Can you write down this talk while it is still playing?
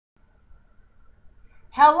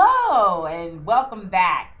Hello and welcome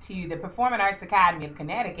back to the Performing Arts Academy of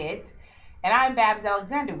Connecticut. And I'm Babs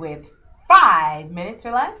Alexander with 5 minutes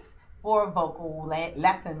or less for vocal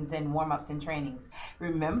lessons and warm-ups and trainings.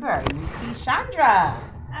 Remember, you see Chandra.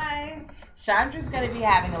 Hi. Chandra's going to be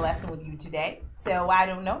having a lesson with you today. So I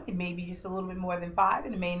don't know, it may be just a little bit more than 5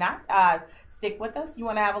 and it may not. Stick with us. You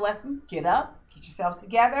want to have a lesson? Get up, get yourselves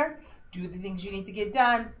together, do the things you need to get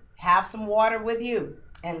done, have some water with you,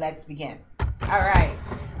 and let's begin. All right.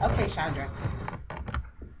 Okay, Chandra.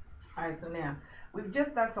 All right, so now we've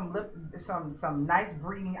just done some nice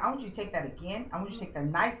breathing. I want you to take that again. I want you to take the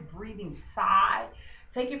nice breathing sigh.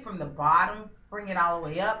 Take it from the bottom, bring it all the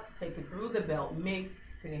way up, take it through the belt mix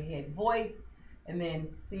to the head voice, and then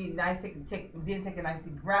take a nice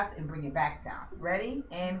deep breath and bring it back down. Ready?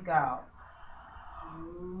 And go.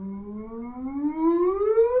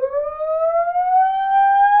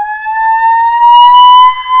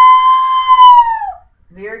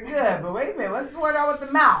 Very good, but wait a minute, what's going on with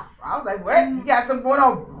the mouth? I was like, what? You got something going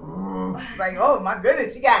on? Like, oh my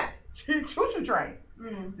goodness, you got choo-choo train.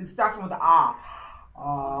 You start from the ah.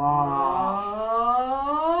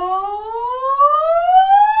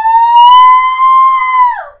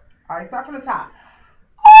 All right, start from the top.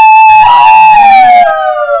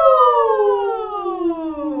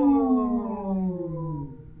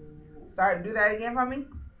 Start, do that again for me.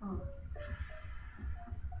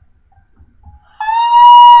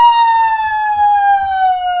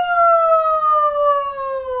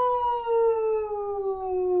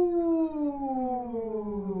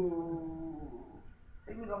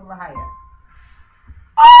 Sing it a little higher.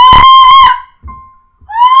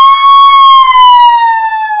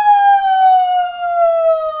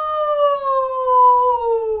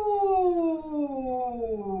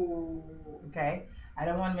 Okay, I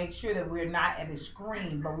don't want to make sure that we're not at a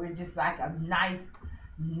scream, but we're just like a nice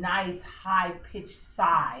high-pitched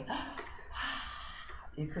sigh.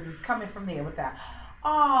 Because it's coming from there with that.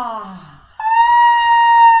 Ah.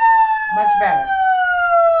 Much better.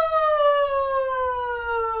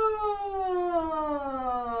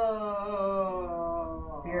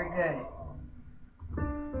 Very good.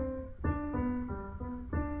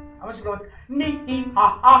 I want you to go with nee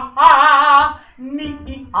ha ha ha,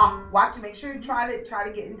 nee ha. Watch it. Make sure you try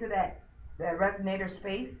to get into that resonator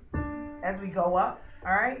space as we go up.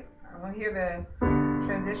 All right. I want to hear the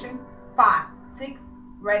transition. 5, 6,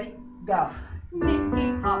 ready, go.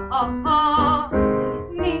 Nee ha ha ha,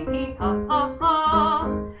 nee ha ha ha.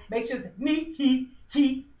 Make sure it's nee he.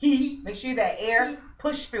 Make sure that air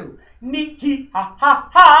push through. Nee ha ha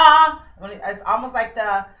ha. It's almost like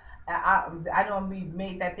the. I know we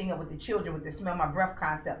made that thing up with the children with the smell my breath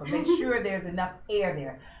concept, but make sure there's enough air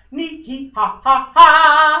there. Nee ha ha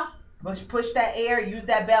ha. Push that air, use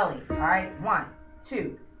that belly. All right, 1,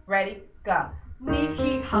 2, ready, go.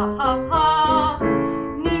 Nee ha ha ha.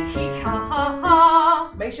 Nee ha ha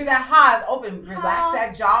ha. Make sure that ha is open. Relax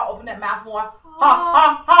that jaw, open that mouth more. Ha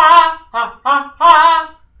ha ha ha ha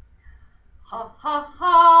ha. Ha ha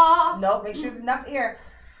ha. No, make sure there's enough air.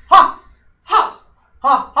 Ha ha.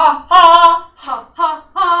 Ha ha ha, ha ha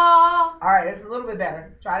ha. All right, it's a little bit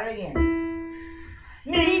better. Try it again.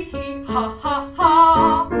 Nee ha ha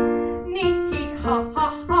ha, nee ha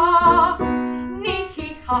ha ha, nee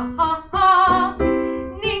ha ha ha,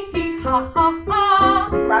 nee ha ha ha.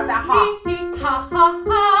 Think about that ha. Nee ha ha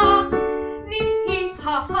ha, nee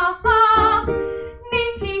ha ha ha,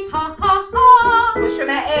 nee ha ha ha. Push on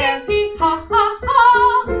that air. Nee ha ha ha,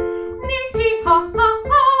 nee ha ha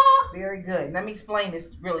ha. Very good. Let me explain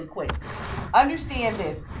this really quick. Understand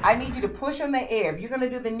this. I need you to push on the air. If you're going to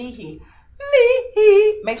do the nee-hee,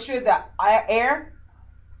 make sure the air,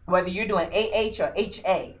 whether you're doing AH or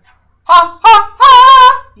HA, ha, ha,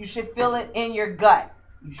 ha, you should feel it in your gut.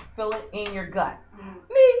 You should feel it in your gut.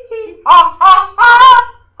 Nee-hee, ha, ha, ha,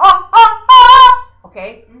 ha, ha, ha.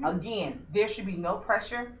 Okay? Again, there should be no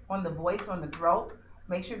pressure on the voice, on the throat.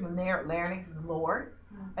 Make sure the larynx is lowered.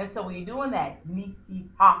 And so when you're doing that, nee,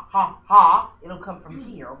 ha, ha, ha, it'll come from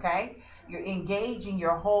here, okay? You're engaging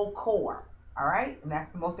your whole core, all right? And that's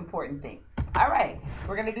the most important thing. All right,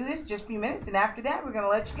 we're going to do this just a few minutes, and after that, we're going to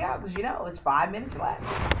let you go because, you know, it's 5 minutes left.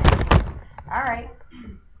 All right.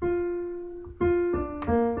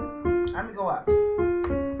 I'm going to go up.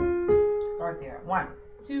 Start there. 1,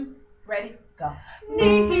 2, ready, go.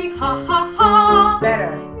 Nee, ha, ha, ha.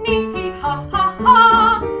 Better. Nee, ha, ha,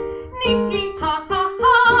 ha. Nee, ha, ha,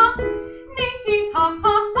 ha. Nee, ha,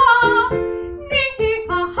 ha, ha. Nee,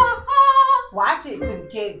 ha, ha, ha. Watch it.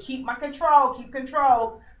 Keep my control. Keep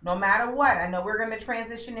control. No matter what. I know we're going to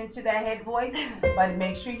transition into that head voice, but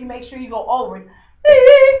make sure you go over it.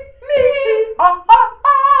 Nee, nee, ha, ha,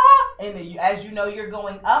 ha. And as you know you're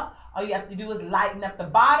going up, all you have to do is lighten up the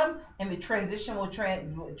bottom, and the transition will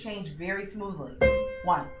change very smoothly.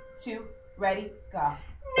 1, 2, ready, go.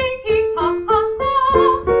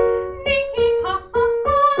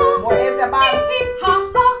 More at the bottom.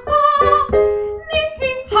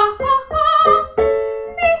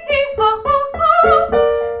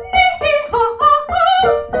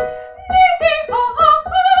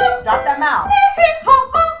 Drop that mouth.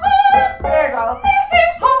 There it goes.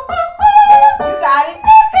 You got it.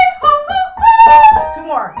 2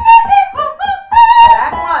 more.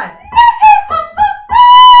 Last one.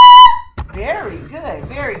 Very good.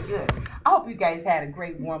 Very good. I hope you guys had a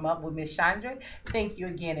great warm-up with Miss Chandra. Thank you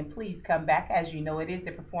again, and please come back. As you know, it is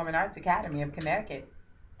the Performing Arts Academy of Connecticut.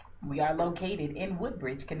 We are located in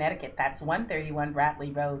Woodbridge, Connecticut. That's 131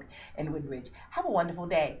 Bradley Road in Woodbridge. Have a wonderful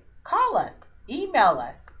day. Call us. Email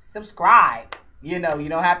us. Subscribe. You know, you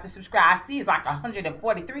don't have to subscribe. I see it's like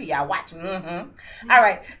 143 y'all watching. All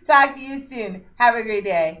right. Talk to you soon. Have a great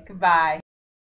day. Goodbye.